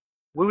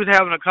We was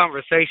having a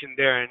conversation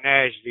there in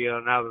Nashville,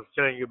 and I was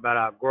telling you about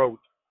our growth.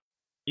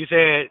 You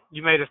said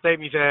you made a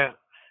statement. You said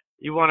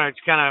you want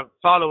to kind of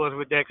follow us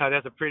with that because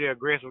that's a pretty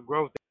aggressive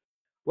growth.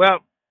 Well,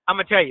 I'm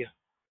gonna tell you,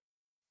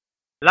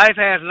 life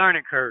has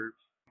learning curves.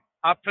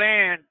 Our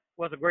plan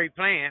was a great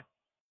plan,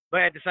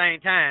 but at the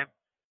same time,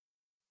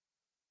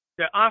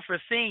 the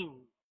unforeseen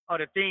are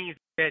the things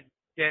that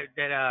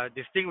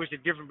distinguish the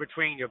difference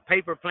between your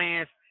paper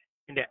plans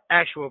and the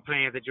actual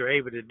plans that you're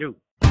able to do.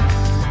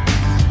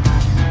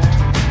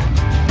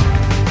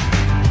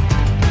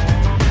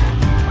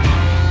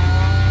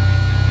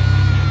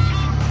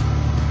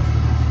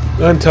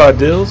 I'm Todd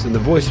Dills, and the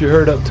voice you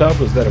heard up top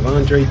was that of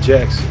Andre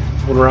Jackson,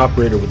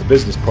 owner-operator with a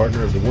business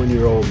partner of the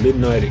one-year-old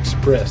Midnight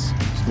Express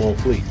small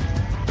fleet,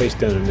 based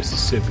down in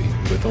Mississippi,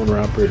 with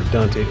owner-operator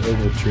Dante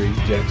Ogletree,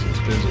 Jackson's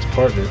business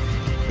partner,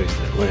 based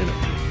in Atlanta.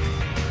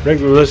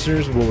 Regular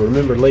listeners will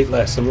remember late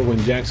last summer when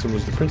Jackson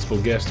was the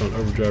principal guest on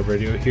Overdrive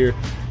Radio here,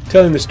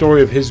 telling the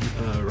story of his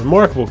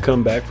remarkable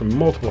comeback from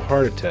multiple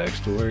heart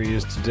attacks to where he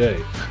is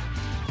today.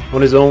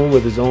 On his own,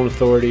 with his own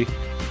authority,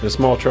 and a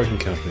small trucking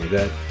company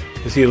that,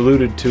 as he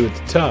alluded to at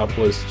the top,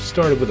 was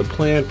started with a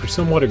plan for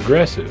somewhat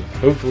aggressive,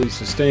 hopefully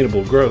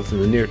sustainable growth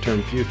in the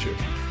near-term future.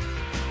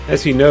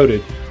 As he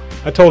noted,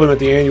 I told him at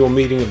the annual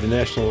meeting of the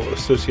National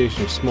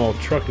Association of Small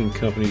Trucking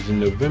Companies in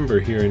November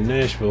here in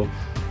Nashville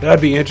that I'd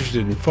be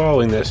interested in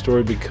following that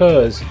story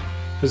because,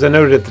 as I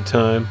noted at the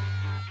time,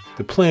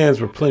 the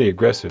plans were plenty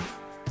aggressive.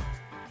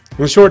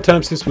 In the short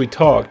time since we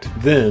talked,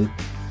 then,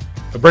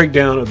 a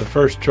breakdown of the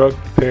first truck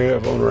the pair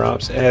of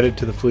owner-ops added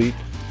to the fleet,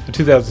 a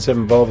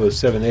 2007 Volvo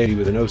 780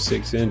 with an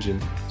 '06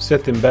 engine,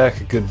 set them back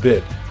a good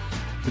bit.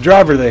 The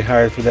driver they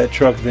hired for that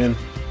truck then,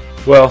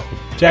 well,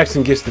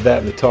 Jackson gets to that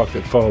in the talk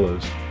that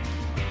follows.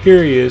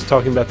 Here he is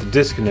talking about the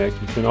disconnect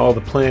between all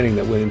the planning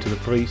that went into the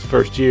fleet's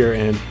first year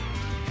and,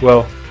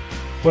 well,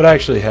 what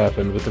actually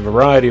happened with a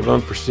variety of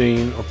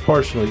unforeseen or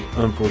partially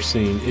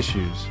unforeseen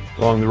issues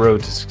along the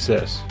road to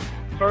success.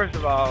 First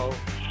of all,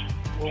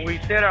 when we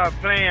set our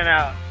plan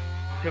out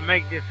to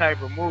make this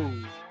type of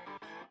move,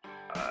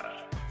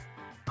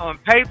 on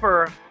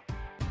paper,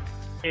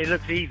 it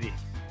looks easy.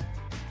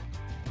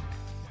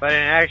 But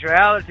in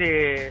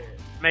actuality,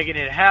 making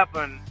it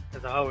happen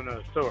is a whole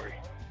nother story.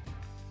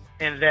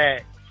 And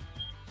that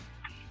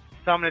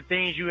some of the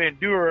things you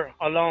endure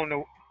along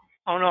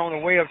the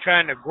way of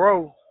trying to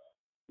grow,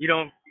 you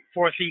don't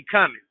foresee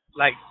coming.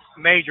 Like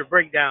major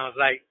breakdowns,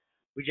 like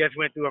we just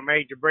went through a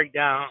major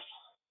breakdown,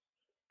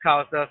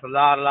 cost us a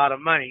lot of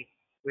money.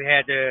 We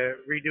had to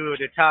redo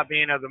the top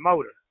end of the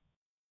motor.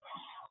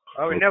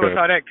 Oh, we never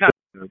saw that coming.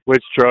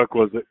 Which truck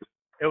was it?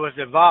 It was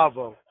the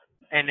Volvo.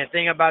 And the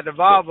thing about the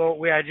Volvo,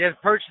 we had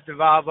just purchased the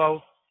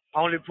Volvo,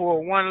 only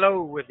pulled one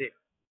load with it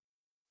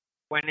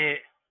when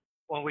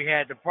we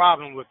had the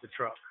problem with the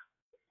truck.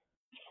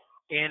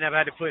 And I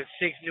had to put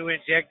 6 new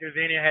injectors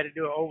in it, had to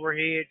do an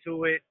overhead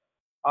to it,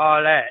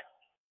 all that.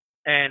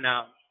 And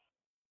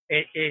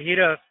it hit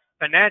us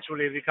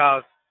financially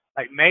because,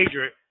 like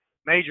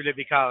majorly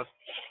because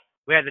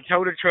we had to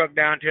tow the truck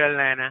down to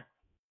Atlanta.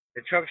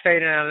 The truck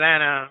stayed in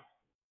Atlanta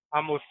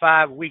almost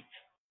 5 weeks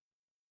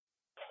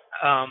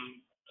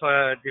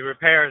for the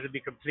repairs to be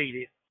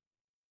completed,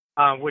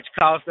 which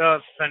cost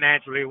us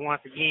financially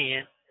once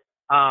again.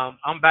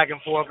 I'm back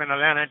and forth in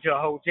Atlanta to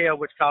a hotel,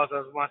 which cost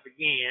us once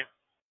again.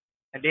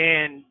 And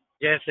then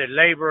just the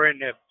labor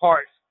and the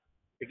parts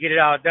to get it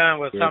all done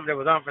was something that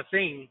was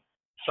unforeseen.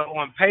 So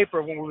on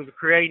paper, when we was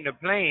creating the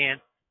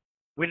plan,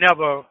 we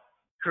never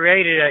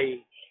created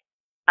a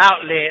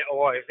outlet,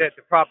 or is that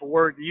the proper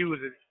word to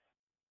use it,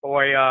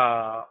 or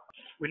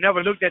we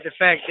never looked at the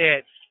fact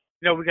that,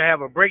 we could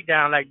have a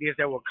breakdown like this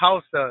that will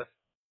cost us,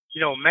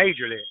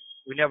 majorly.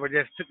 We never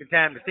just took the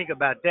time to think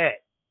about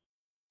that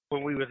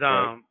when we was,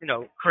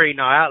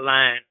 creating our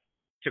outline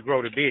to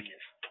grow the business.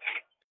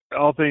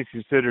 All things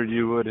considered,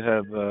 you would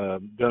have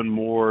done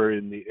more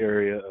in the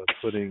area of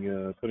putting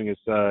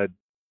aside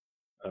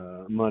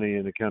money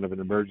in a kind of an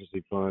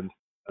emergency fund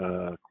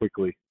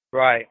quickly.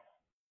 Right,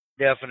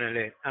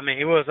 definitely. I mean,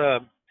 it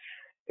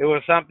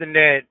was something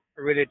that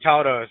really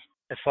taught us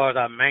as far as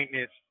our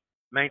maintenance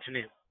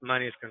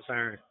money is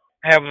concerned,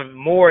 having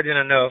more than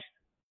enough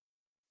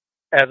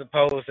as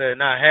opposed to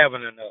not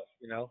having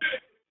enough.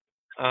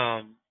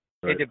 Right.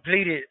 It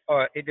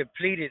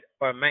depleted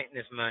our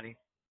maintenance money,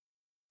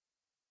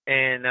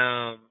 and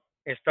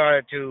it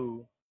started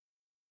to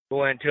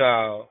go into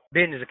our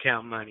business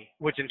account money,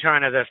 which in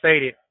turn, as I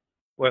stated,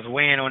 was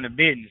weighing on the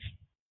business.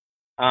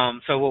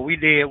 So what we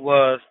did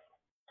was,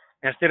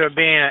 instead of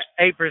being an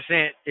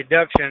 8%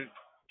 deduction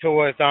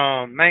towards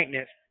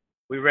maintenance,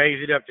 we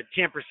raised it up to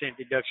 10%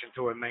 deduction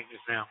toward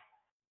maintenance now.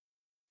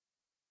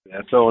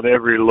 Yeah, so on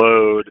every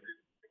load,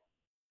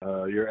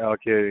 you're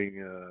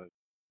allocating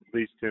at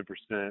least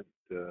 10%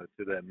 to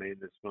that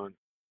maintenance fund.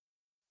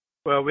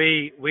 Well,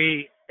 we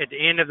at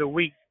the end of the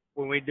week,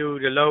 when we do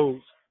the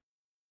loads,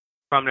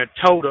 from the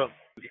total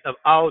of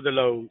all the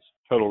loads,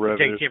 Total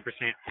revenue. take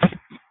 10%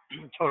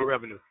 total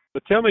revenue.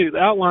 But tell me,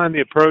 outline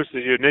the approach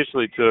that you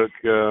initially took.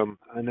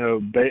 I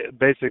know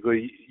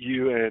basically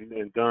you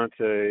and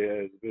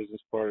Dante as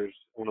business partners,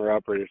 owner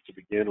operators to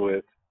begin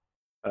with,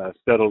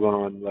 settled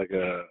on like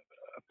a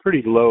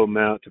pretty low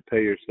amount to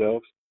pay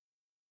yourselves,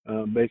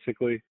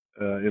 basically,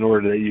 in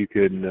order that you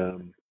could,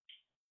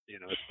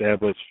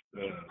 establish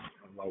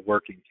a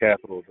working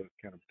capital to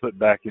kind of put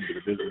back into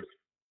the business.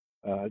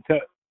 To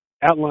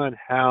outline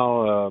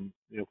how,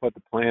 what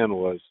the plan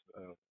was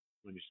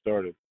when you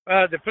started.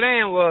 The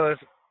plan was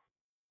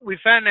we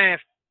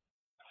financed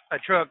a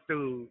truck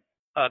through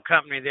a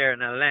company there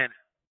in Atlanta,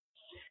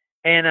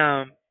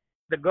 and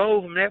the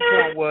goal from that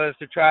point was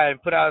to try and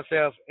put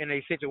ourselves in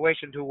a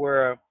situation to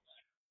where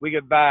we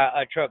could buy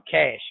a truck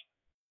cash.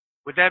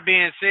 With that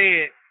being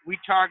said, we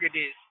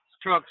targeted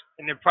trucks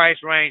in the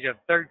price range of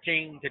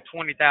 $13,000 to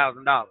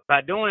 $20,000.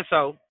 By doing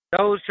so,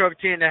 those trucks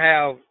tend to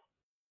have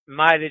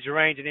mileage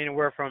ranging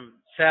anywhere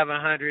from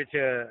 700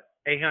 to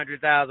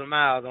 800,000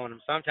 miles on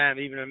them, sometimes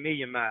even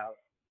 1,000,000 miles.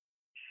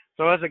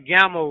 So it's a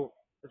gamble.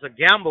 It's a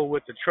gamble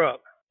with the truck.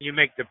 You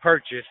make the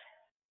purchase,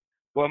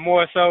 but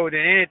more so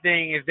than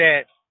anything is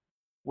that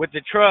with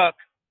the truck,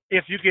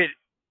 if you could,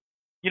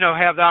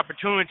 have the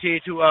opportunity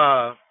to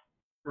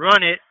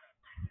run it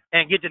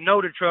and get to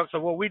know the truck. So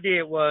what we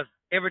did was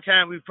every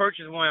time we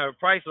purchased one at a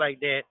price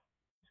like that,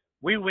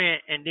 we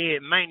went and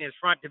did maintenance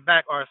front to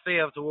back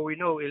ourselves, so where we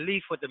know at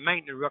least what the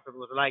maintenance record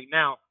was like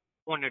now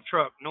on the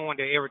truck, knowing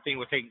that everything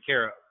was taken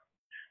care of.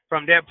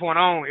 From that point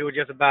on, it was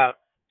just about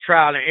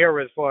trial and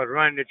error as far as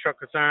running the truck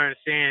concerned,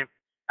 seeing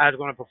how it's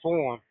going to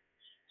perform.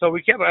 So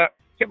we kept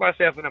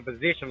ourselves in a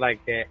position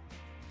like that.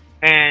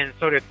 And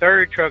so the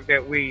third truck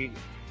that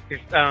this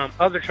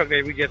other truck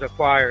that we just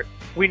acquired,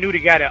 we knew the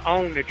guy that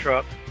owned the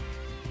truck,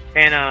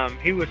 and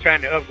he was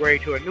trying to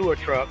upgrade to a newer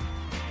truck,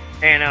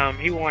 and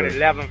he wanted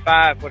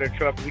 11.5 for the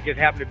truck. We just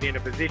happened to be in a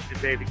position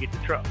to be able to get the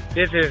truck.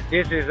 This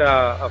is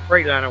a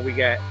Freightliner we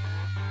got.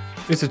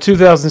 It's a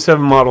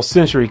 2007 model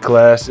Century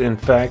class, in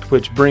fact,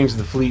 which brings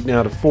the fleet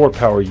now to 4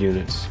 power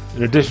units.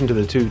 In addition to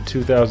the two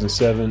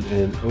 2007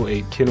 and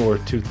 08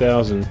 Kenworth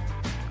 2000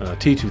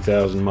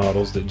 T2000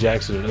 models that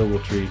Jackson and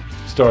Ogletree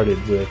started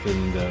with,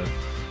 and the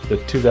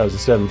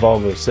 2007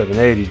 Volvo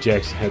 780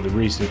 Jackson had the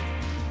recent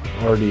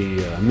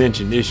already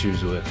mentioned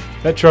issues with.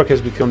 That truck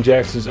has become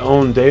Jackson's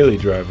own daily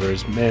driver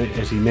as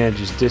he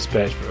manages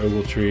dispatch for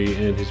Ogletree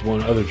and his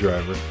one other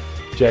driver,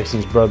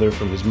 Jackson's brother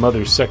from his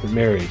mother's second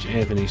marriage,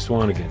 Anthony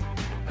Swanigan.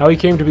 How he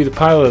came to be the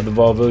pilot of the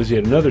Volvo is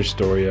yet another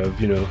story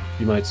of, you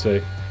might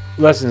say,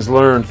 lessons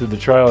learned through the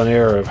trial and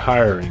error of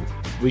hiring.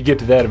 We get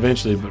to that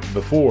eventually, but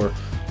before,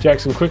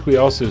 Jackson quickly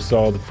also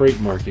saw the freight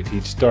market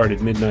he'd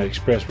started Midnight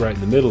Express right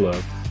in the middle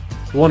of,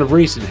 one of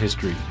recent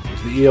history,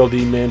 as the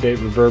ELD mandate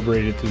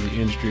reverberated through the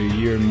industry a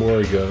year and more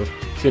ago,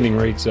 sending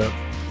rates up.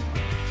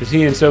 As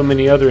he and so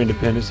many other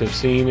independents have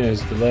seen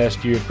as the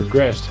last year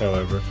progressed,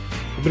 however,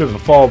 a bit of a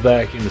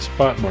fallback in the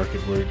spot market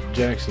where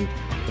Jackson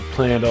had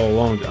planned all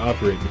along to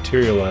operate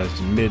materialized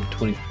in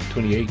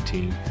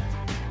mid-2018,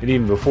 and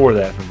even before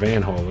that for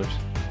van haulers.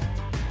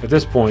 At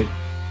this point,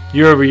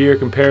 year-over-year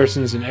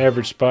comparisons and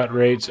average spot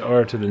rates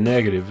are to the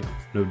negative,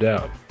 no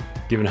doubt,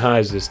 given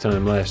highs this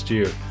time last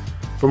year.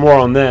 For more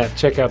on that,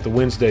 check out the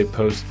Wednesday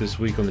post this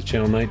week on the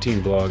Channel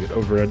 19 blog at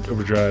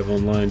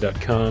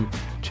overdriveonline.com,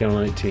 Channel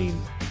 19,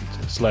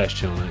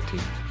 /Channel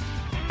 19.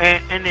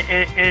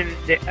 And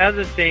the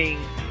other thing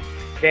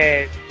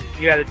that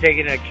you have to take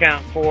into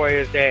account for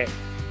is that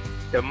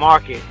the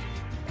market,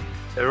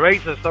 the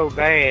rates are so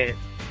bad,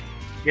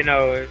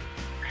 it's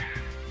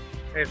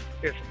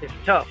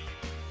tough.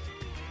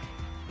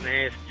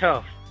 Man, it's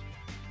tough.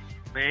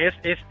 Man,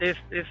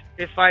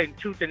 it's fighting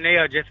tooth and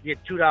nail just to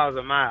get $2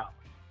 a mile.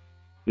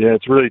 Yeah,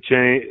 it's really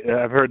changed.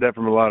 I've heard that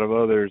from a lot of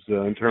others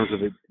in terms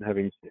of it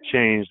having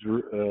changed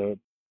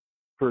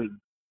pretty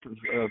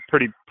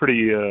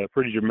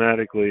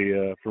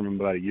dramatically from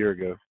about a year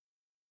ago.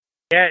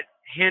 That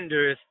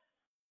hinders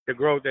the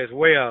growth as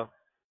well.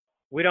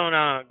 We don't,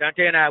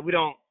 Dante and I, we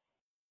don't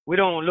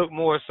look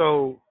more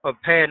so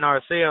of padding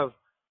ourselves.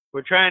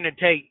 We're trying to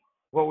take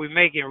what we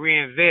make and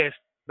reinvest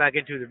back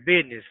into the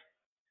business,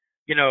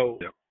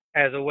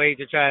 as a way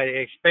to try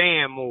to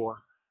expand more.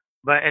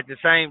 But at the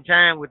same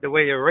time, with the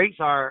way the rates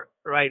are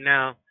right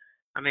now,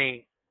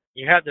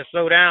 you have to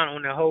slow down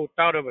on the whole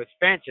thought of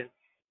expansion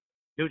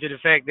due to the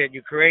fact that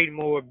you create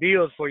more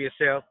bills for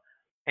yourself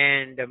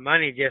and the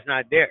money just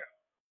not there.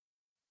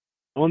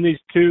 On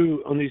these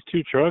two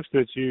trucks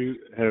that you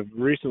have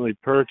recently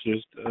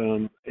purchased,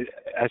 I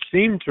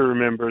seem to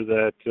remember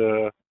that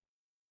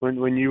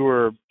when you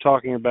were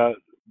talking about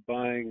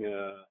buying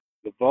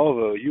the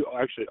Volvo, you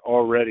actually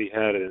already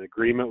had an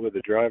agreement with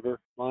the driver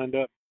lined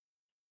up.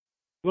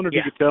 I wonder if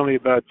you could tell me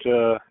about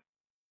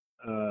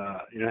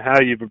how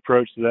you've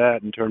approached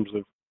that in terms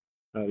of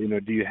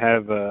do you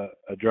have a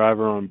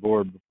driver on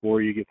board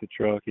before you get the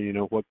truck, and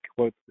what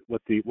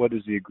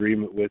does the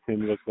agreement with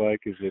him look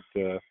like? Is it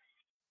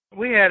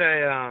we had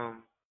a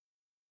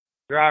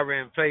driver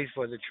in place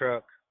for the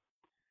truck.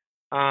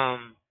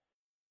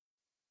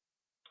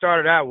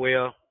 Started out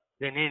well,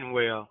 then ended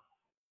well,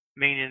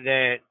 meaning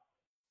that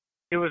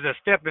it was a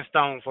stepping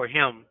stone for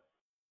him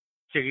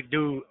to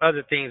do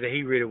other things that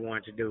he really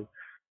wanted to do,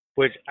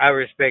 which I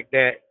respect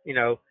that.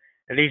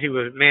 At least he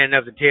was man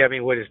enough to tell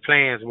me what his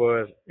plans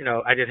was.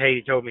 I just hate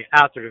he told me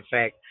after the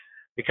fact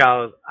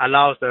because I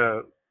lost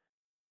a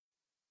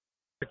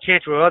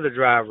potential other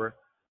driver,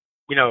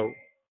 you know,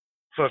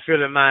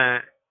 fulfilling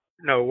my,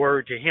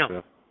 word to him.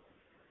 Yeah.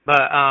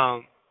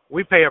 But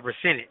we pay a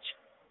percentage.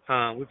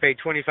 We pay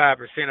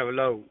 25% of a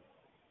load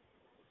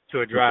to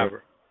a Okay.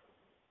 driver,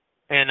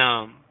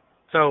 and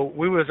so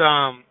we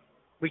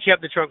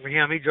kept the truck for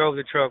him. He drove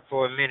the truck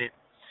for a minute.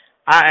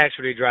 I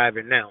actually drive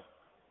it now.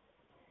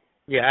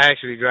 Yeah, I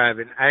actually drive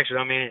it. Actually,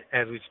 I'm in it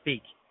as we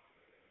speak.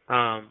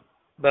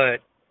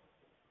 But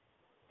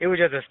it was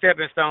just a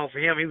stepping stone for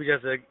him. He was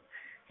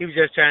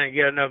just trying to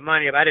get enough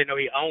money. But I didn't know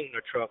he owned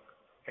the truck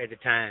at the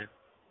time,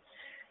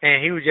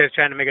 and he was just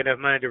trying to make enough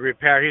money to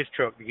repair his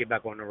truck to get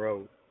back on the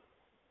road.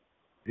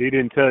 He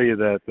didn't tell you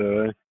that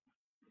though. Eh?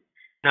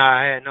 No,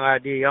 I had no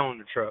idea he owned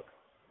the truck.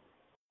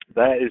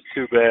 That is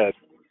too bad.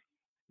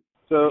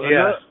 So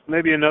Yeah.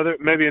 maybe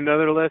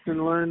another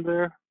lesson learned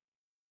there.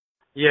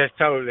 Yes,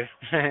 totally.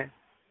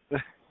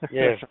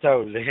 Yes,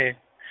 totally.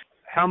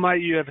 How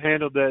might you have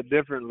handled that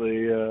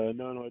differently,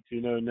 knowing what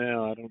you know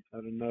now? I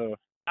don't know.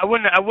 I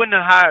wouldn't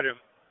have hired him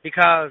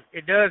because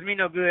it does me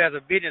no good as a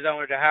business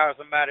owner to hire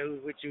somebody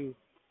who's with you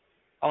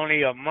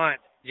only a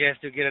month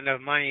just to get enough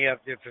money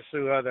up to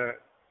pursue other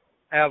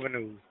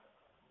avenues.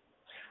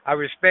 I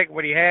respect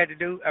what he had to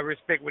do. I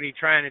respect what he's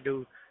trying to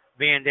do,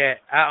 being that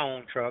I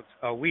own trucks,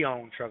 or we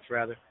own trucks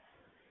rather.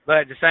 But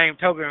at the same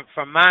token,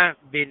 from my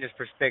business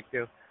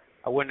perspective,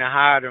 I wouldn't have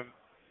hired him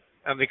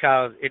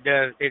because it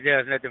does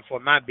nothing for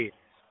my business.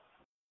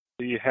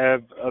 Do you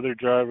have other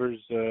drivers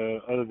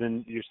other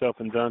than yourself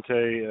and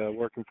Dante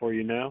working for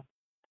you now?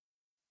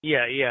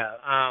 Yeah,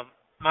 yeah.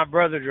 My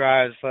brother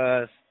drives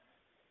for us,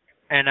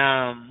 and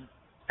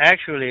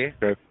actually,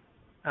 Okay.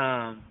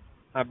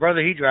 my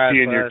brother he drives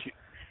He and for your us.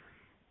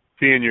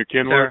 he and your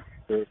Kenworth?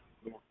 Or-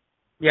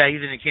 Yeah,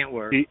 he's in the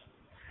Kentworth, He,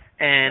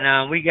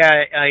 and we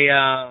got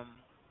a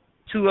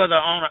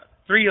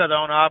three other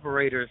owner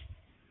operators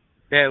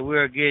that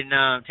we're getting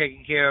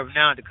taken care of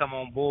now to come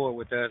on board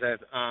with us as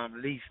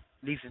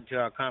leasing to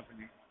our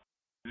company.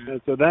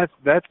 so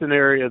that's an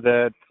area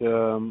that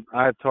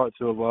I've talked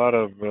to a lot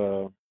of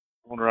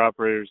owner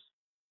operators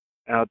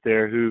out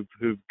there who've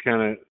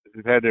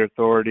had their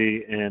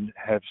authority and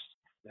have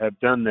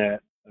done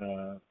that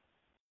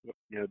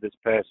this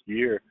past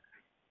year.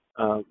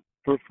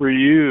 For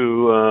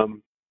you, I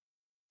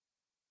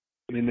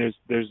mean,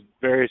 there's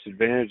various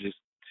advantages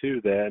to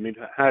that. I mean,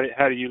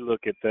 how do you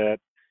look at that,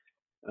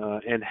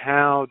 and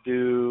how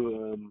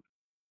do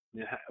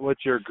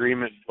what's your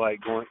agreement like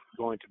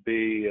going to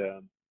be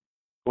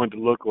going to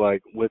look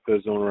like with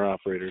those owner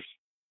operators?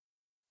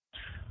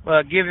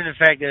 Well, given the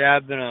fact that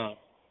I've been a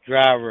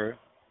driver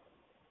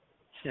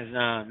since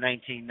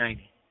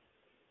 1990,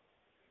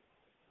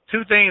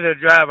 two things a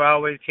driver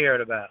always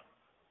cared about: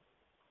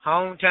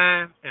 home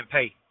time and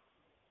pay.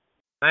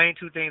 Main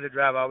two things a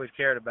driver always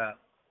cared about.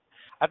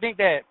 I think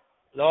that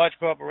large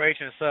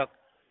corporations suck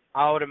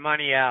all the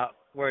money out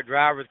where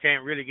drivers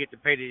can't really get the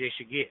pay that they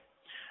should get.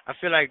 I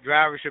feel like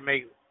drivers should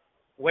make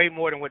way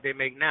more than what they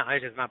make now.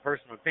 That's just my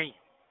personal opinion.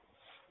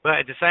 But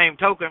at the same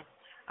token,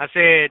 I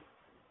said,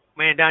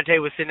 me and Dante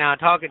was sitting down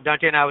talking.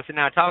 Dante and I was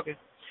sitting down talking,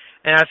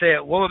 and I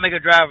said, what would make a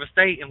driver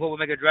stay and what would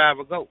make a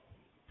driver go?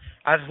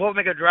 I said, what would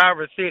make a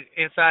driver sit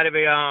inside of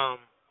a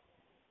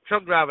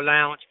truck driver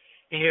lounge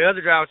and hear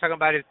other drivers talking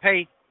about his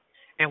pay,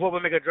 and what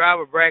would make a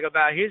driver brag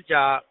about his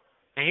job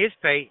and his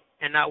pay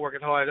and not work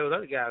as hard as those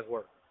other guys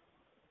work?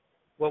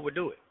 What would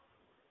do it?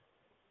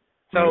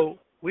 So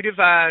we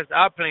devised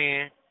our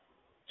plan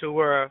to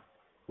where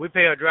we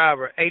pay a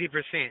driver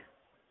 80%,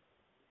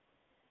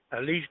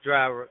 a lease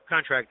driver,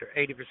 contractor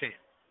 80%.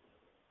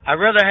 I'd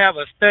rather have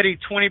a steady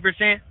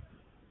 20%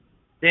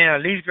 than a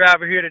lease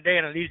driver here today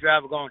and a lease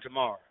driver going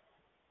tomorrow.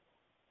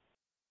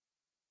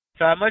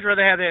 So I'd much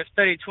rather have that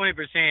steady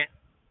 20%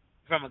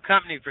 from a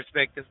company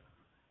perspective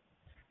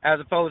as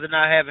opposed to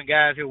not having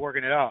guys who are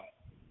working at all.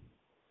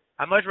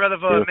 I'd much rather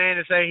for a man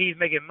to say he's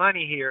making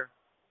money here,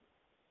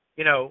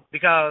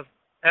 because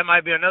that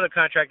might be another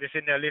contractor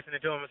sitting there listening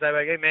to him and say,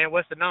 like, hey, man,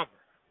 what's the number?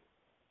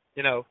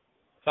 So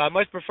I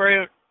much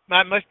prefer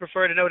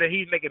to know that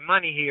he's making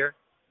money here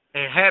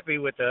and happy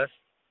with us.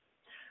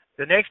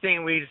 The next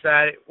thing we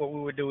decided what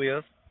we would do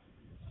is,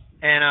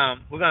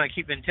 and we're going to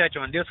keep in touch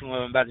on this one, what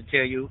I'm about to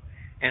tell you,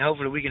 and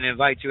hopefully we can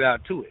invite you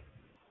out to it.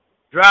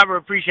 Driver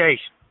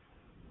appreciation.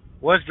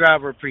 What's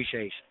driver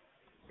appreciation?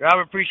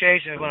 Driver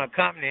appreciation is when a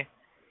company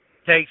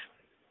takes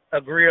a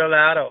grill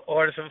out or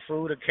order some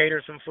food or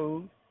cater some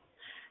food,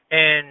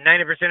 and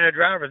 90% of the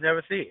drivers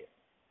never see it.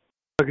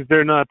 Because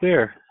they're not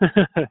there.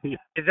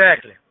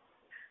 Exactly.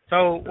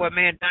 So what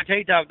me and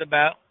Dante talked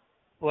about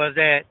was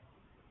that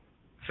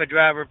for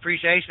driver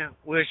appreciation,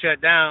 we'll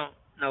shut down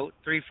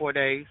 3-4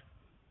 days.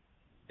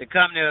 The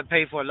company will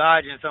pay for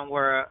lodging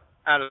somewhere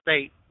out of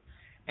state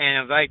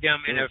and invite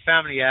them and their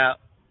family out,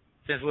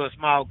 since we're a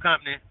small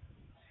company,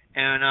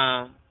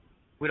 and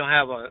we don't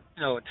have a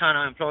ton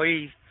of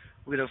employees,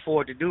 we can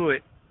afford to do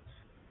it.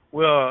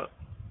 We'll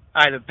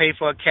either pay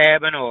for a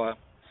cabin or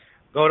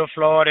go to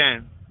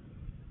Florida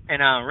and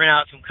rent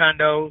out some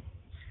condos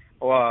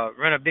or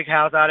rent a big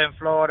house out in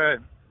Florida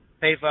and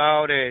pay for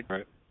all the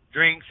Right.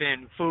 drinks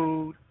and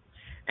food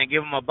and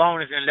give them a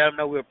bonus and let them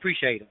know we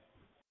appreciate them.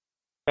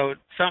 So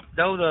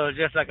those are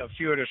just like a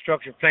few of the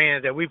structured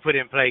plans that we put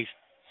in place.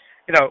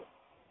 You know,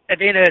 at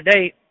the end of the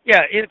day,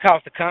 yeah, it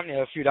costs the company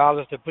a few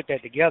dollars to put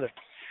that together,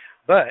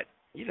 but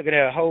you're looking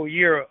at a whole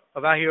year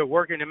of out here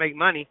working to make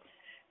money,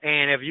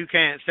 and if you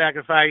can't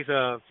sacrifice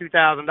a few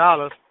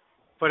 $1,000s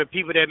for the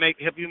people that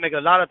help you make a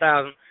lot of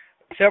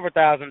several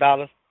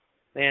 $1,000s,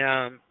 then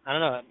I don't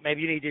know,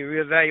 maybe you need to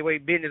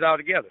reevaluate business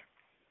altogether.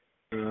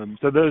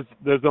 So those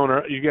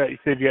owner you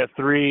said you got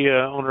 3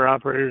 owner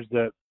operators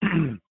that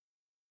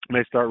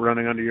may start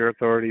running under your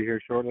authority here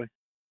shortly,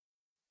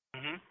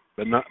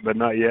 but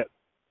not yet.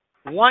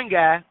 One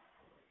guy,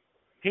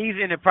 he's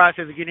in the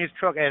process of getting his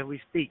truck as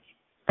we speak.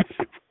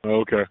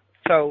 Okay.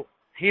 So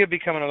he'll be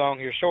coming along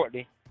here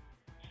shortly.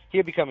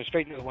 He'll be coming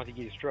straight news once he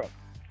gets his truck.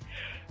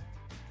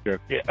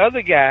 Sure. The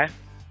other guy,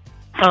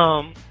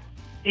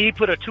 he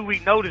put a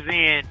 2-week notice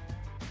in,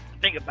 I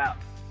think about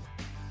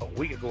a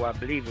week ago, I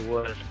believe it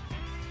was,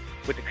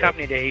 with the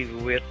company that he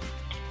was with.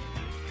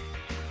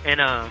 And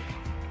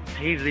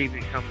he's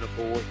leaving, coming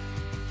aboard.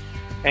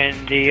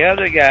 And the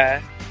other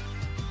guy,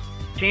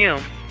 Tim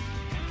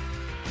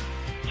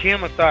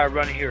will start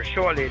running here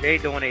shortly. They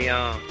doing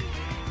a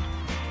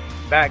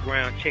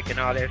background check and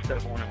all that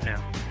stuff on him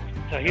now.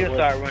 So he'll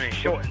start running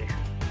shortly.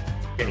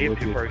 Yeah, he'll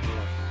be first one.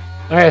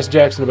 I asked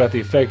Jackson about the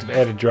effect of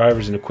added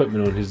drivers and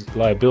equipment on his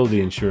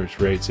liability insurance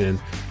rates,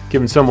 and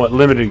given somewhat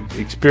limited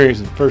experience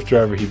with the first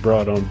driver he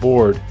brought on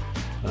board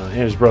and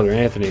his brother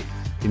Anthony,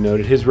 he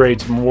noted his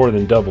rates more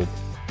than doubled.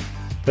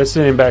 That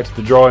sent him back to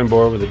the drawing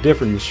board with a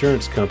different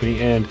insurance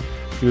company, and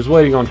he was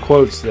waiting on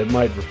quotes that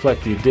might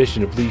reflect the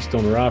addition of leased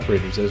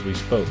owner-operators as we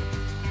spoke.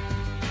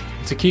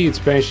 It's a key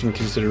expansion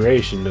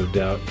consideration, no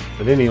doubt,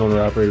 that any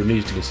owner-operator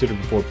needs to consider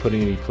before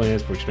putting any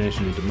plans for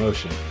expansion into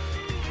motion.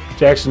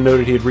 Jackson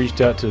noted he had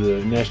reached out to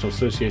the National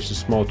Association of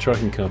Small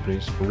Trucking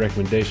Companies for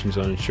recommendations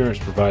on insurance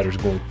providers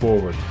going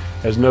forward.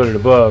 As noted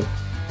above,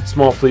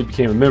 Small Fleet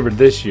became a member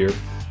this year,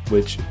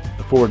 which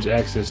affords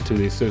access to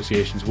the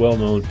association's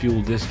well-known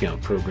fuel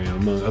discount program,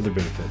 among other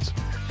benefits.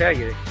 I tell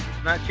you,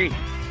 it's not cheap.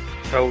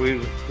 So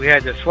we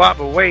had to swap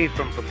away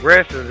from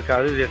Progressive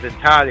because it was just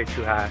entirely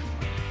too high.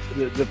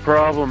 The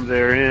problem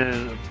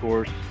therein, of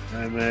course,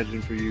 I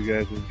imagine for you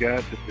guys has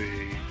got to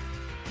be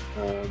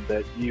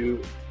that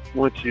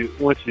once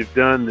you've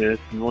done this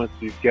and once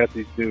you've got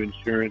these new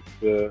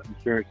insurances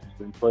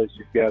in place,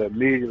 you've got to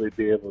immediately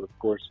be able to, of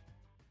course,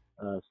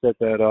 set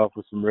that off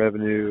with some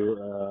revenue.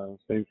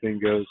 Same thing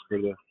goes for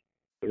the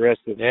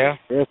rest of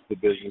the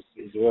business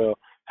as well.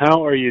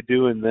 How are you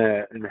doing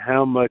that, and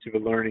how much of a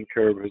learning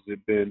curve has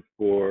it been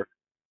for?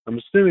 I'm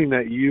assuming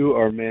that you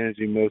are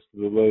managing most of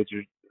the loads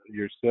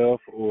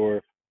yourself,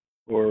 or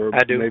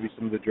I do. maybe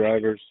some of the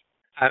drivers.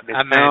 I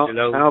manage the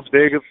loads.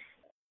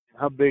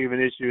 How big of an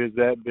issue has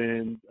that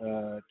been?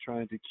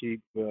 Trying to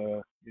keep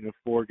 4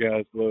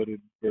 guys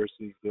loaded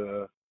versus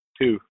 2.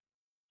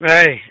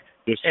 Right.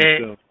 Just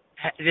yourself.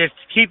 Just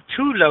keep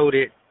 2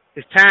 loaded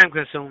is time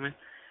consuming.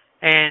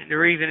 And the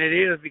reason it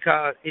is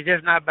because it's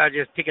just not about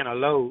just picking a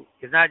load.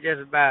 It's not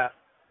just about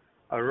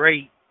a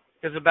rate.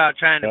 It's about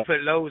trying to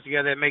put loads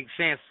together that make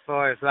sense as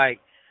far as like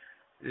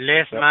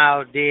less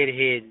miles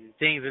deadhead and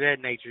things of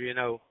that nature,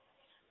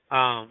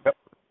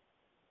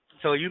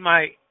 So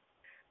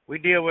we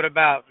deal with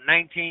about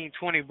 19,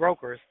 20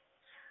 brokers.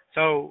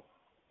 So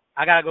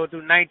I got to go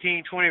through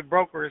 19, 20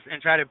 brokers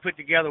and try to put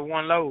together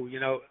one load,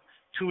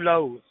 2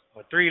 loads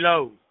or 3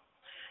 loads.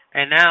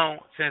 And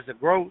now, since the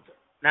growth,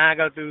 now I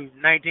go through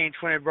 19,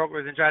 20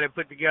 brokers and try to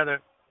put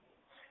together,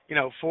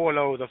 4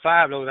 loads or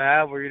 5 loads,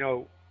 however,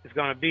 it's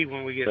going to be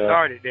when we get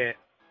started there.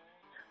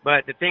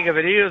 But the thing of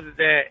it is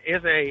that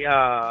it's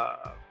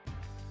a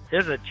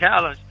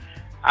challenge.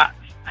 I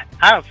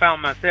have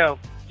found myself,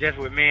 just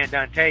with me and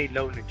Dante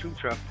loading the 2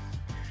 trucks,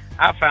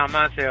 I found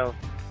myself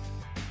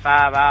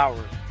 5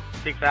 hours,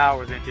 6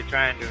 hours into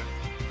trying to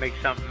make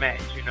something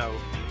match,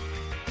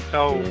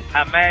 So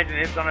I imagine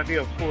it's going to be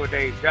a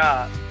 4-day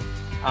job.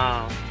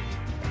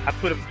 I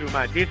put them through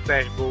my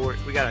dispatch board.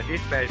 We got a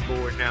dispatch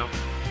board now.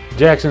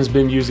 Jackson's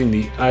been using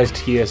the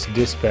ITS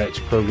dispatch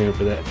program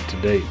for that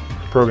to date,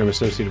 a program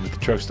associated with the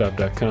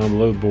truckstop.com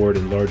load board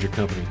and larger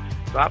company.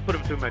 So I put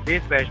them through my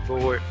dispatch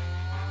board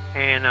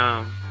and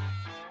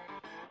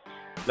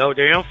load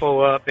their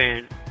info up,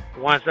 and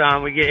once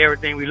we get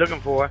everything we're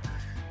looking for,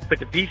 put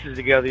the pieces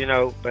together,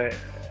 But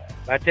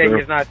if I tell you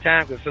it's not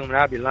time consuming,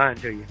 I'll be lying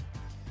to you.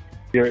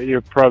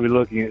 You're probably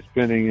looking at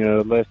spending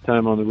less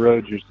time on the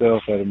road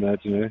yourself, I'd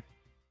imagine, eh?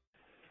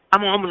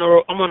 I'm on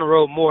the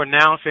road more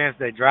now since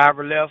the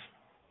driver left.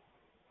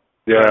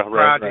 Yeah,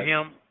 Prior to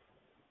him,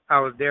 I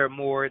was there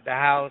more at the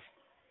house,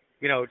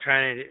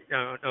 trying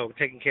to,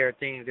 taking care of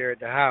things there at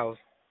the house.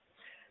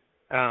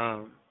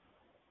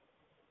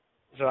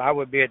 So I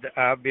would be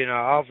I'll be in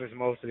our office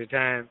most of the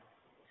time,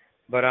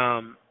 But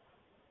now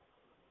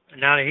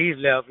that he's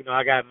left,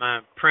 I got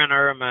my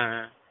printer,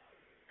 my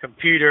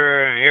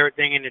computer, and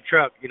everything in the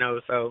truck.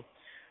 So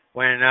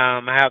when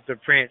I have to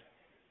print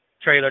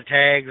trailer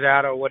tags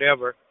out or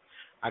whatever,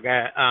 I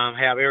got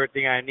have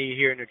everything I need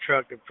here in the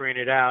truck to print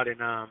it out, and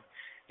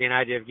then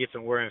I just get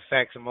some word and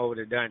fax them over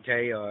to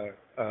Dante or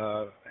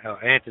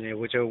Anthony,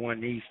 whichever one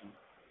needs them.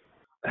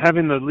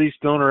 Having the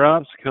leased owner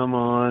ops come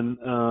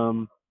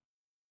on,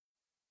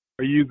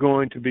 are you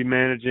going to be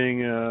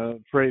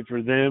managing freight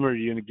for them, or are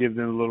you going to give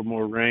them a little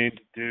more reign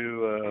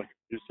to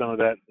do some of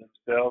that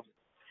themselves?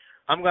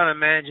 I'm going to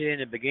manage it in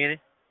the beginning.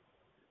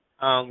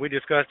 We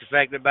discussed the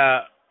fact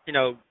about,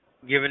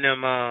 giving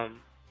them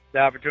the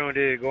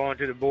opportunity to go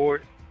onto the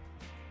board,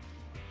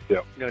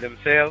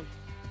 themselves.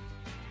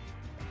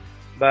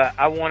 But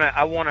I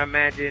wanna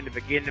manage it in the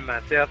beginning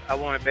myself. I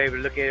want to be able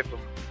to look at it from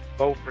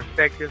both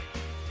perspectives,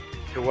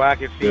 to where I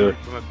can see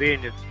from a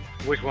business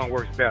which one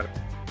works better.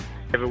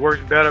 If it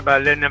works better by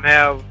letting them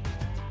have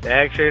the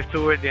access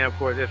to it, then of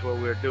course that's what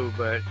we'll do.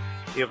 But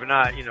if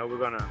not, we're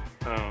gonna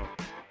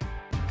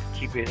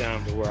keep it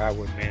to where I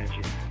would manage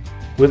it.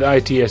 With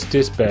ITS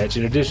Dispatch,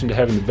 in addition to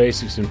having the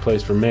basics in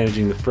place for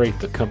managing the freight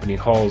the company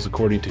hauls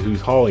according to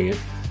who's hauling it,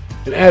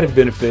 an added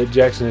benefit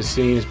Jackson has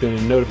seen has been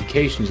in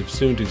notifications of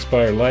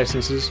soon-to-expire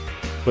licenses,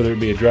 whether it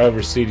be a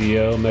driver's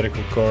CDL,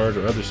 medical card,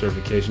 or other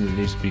certification that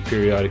needs to be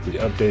periodically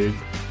updated.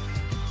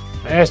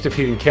 I asked if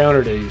he'd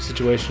encountered a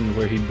situation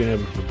where he'd been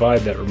able to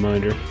provide that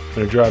reminder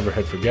when a driver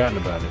had forgotten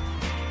about it.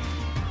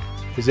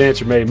 His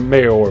answer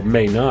may or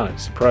may not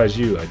surprise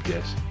you, I'd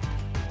guess.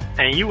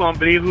 And you won't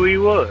believe who he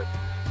was.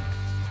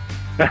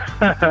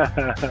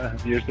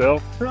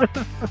 Yourself?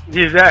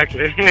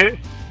 Exactly.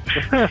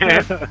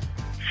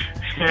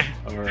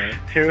 All right.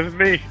 It was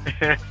me.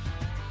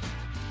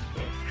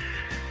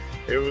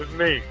 It was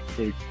me.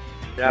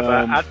 Yeah,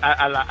 but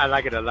I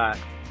like it a lot.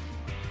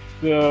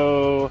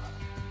 So,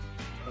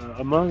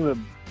 among the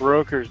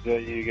brokers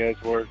that you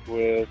guys work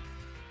with,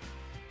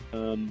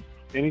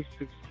 any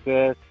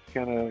success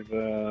kind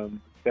of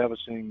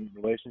establishing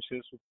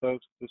relationships with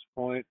folks at this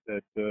point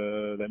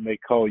that may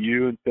call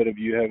you instead of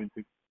you having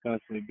to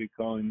constantly be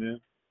calling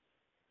them?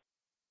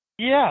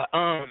 Yeah.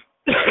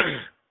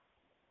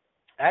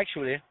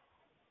 Actually,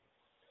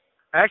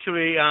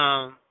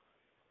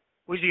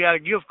 we just got a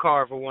gift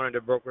card for one of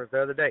the brokers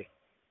the other day.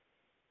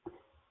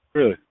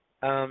 Really?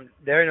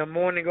 There in the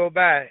morning go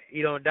by,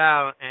 he don't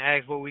dial and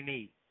ask what we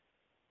need.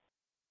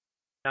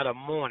 Not a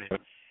morning.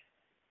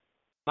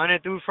 Monday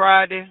through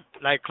Friday,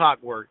 like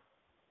clockwork.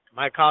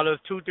 Might call us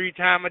 2-3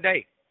 times a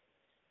day.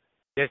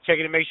 Just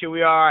checking to make sure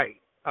we all right.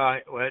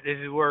 Well, this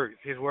is words.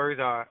 His words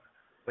are,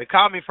 they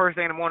call me first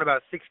thing in the morning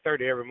about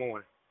 6:30 every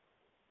morning.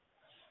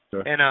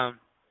 Sure. And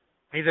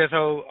he says,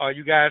 so are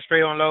you guys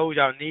straight on loads?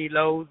 Y'all need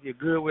loads? You're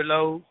good with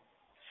loads?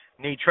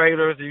 Need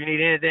trailers? Do you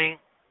need anything?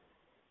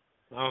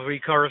 We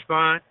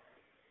correspond.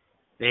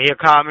 Then he'll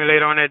call me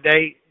later on that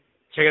day,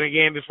 check it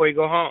again before you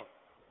go home.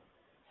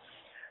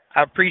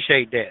 I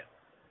appreciate that.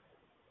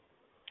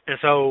 And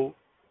so,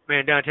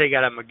 man, Dante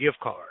got him a gift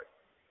card.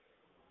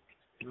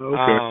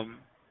 Okay.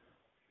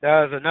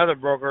 There's another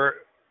broker,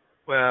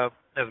 well,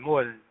 there's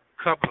more than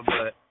a couple,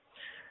 but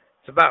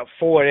it's about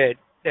 4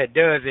 that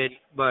does it,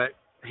 but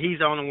he's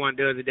the only one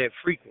that does it that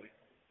frequent.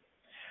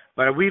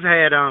 But we've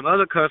had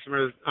other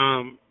customers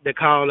that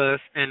call us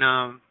and,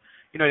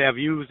 that have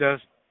used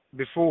us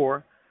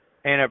before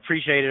and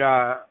appreciated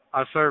our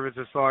service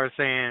as far as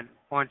saying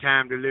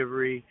on-time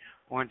delivery,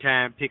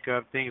 on-time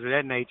pickup, things of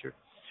that nature.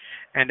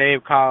 And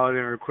they've called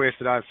and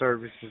requested our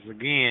services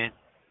again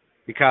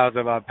because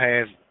of our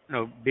past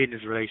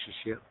business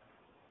relationship.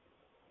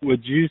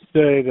 Would you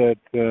say that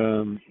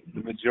the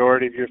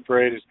majority of your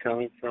freight is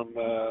coming from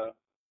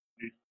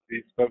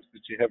these folks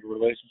that you have a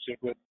relationship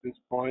with at this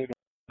point?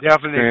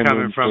 Definitely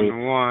coming from the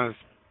ones.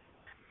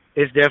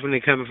 It's definitely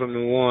coming from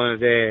the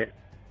ones that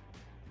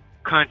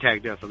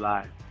contact us a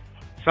lot.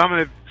 Some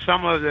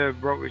of the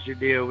brokers you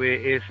deal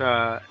with is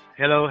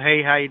hello,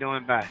 hey, how you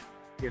doing? Bye.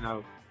 It's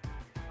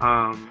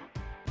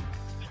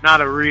not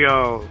a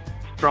real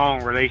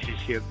strong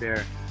relationship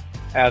there,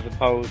 as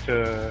opposed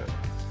to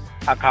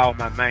I call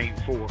my main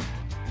 4.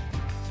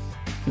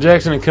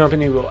 Jackson &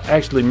 Company will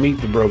actually meet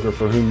the broker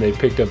for whom they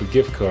picked up a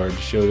gift card to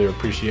show their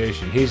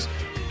appreciation. He's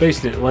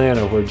based in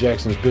Atlanta, where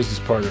Jackson's business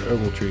partner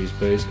Ogletree is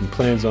based, and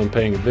plans on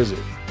paying a visit.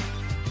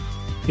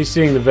 He's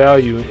seeing the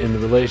value in the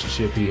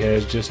relationship he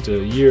has just a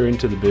year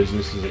into the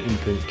business as an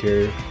independent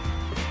carrier.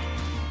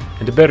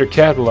 And to better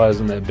capitalize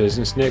on that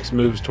business, next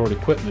moves toward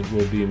equipment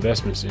will be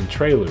investments in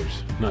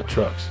trailers, not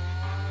trucks.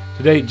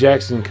 To date,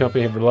 Jackson &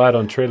 Company have relied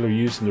on trailer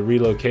use in the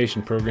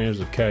relocation programs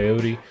of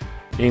Coyote,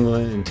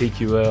 England, and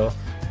TQL,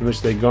 in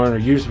which they garner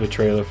use of a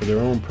trailer for their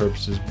own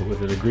purposes, but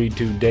with an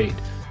agreed-to date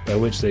by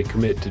which they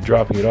commit to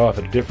dropping it off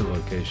at a different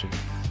location,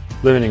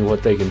 limiting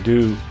what they can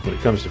do when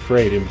it comes to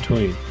freight in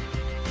between.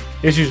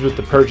 Issues with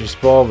the purchased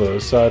Volvo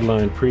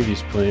sidelined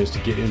previous plans to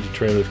get into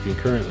trailers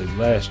concurrently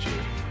last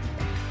year.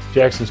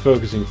 Jackson's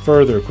focusing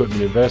further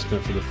equipment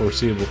investment for the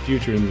foreseeable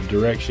future in the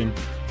direction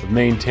of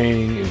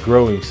maintaining and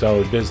growing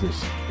solid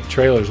business, a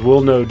trailers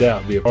will no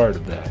doubt be a part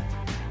of that.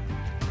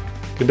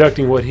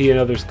 Conducting what he and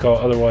others call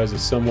otherwise a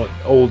somewhat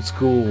old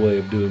school way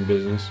of doing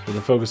business, with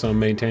a focus on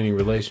maintaining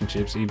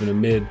relationships even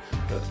amid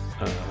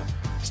a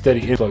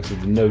steady influx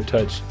of the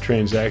no-touch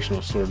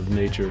transactional sort of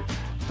nature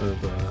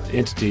of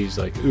entities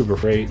like Uber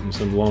Freight and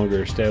some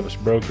longer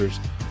established brokers,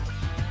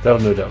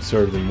 that'll no doubt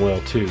serve them well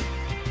too.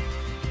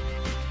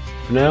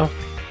 For now,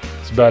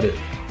 that's about it.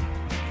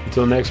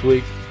 Until next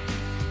week,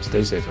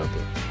 stay safe out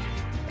there.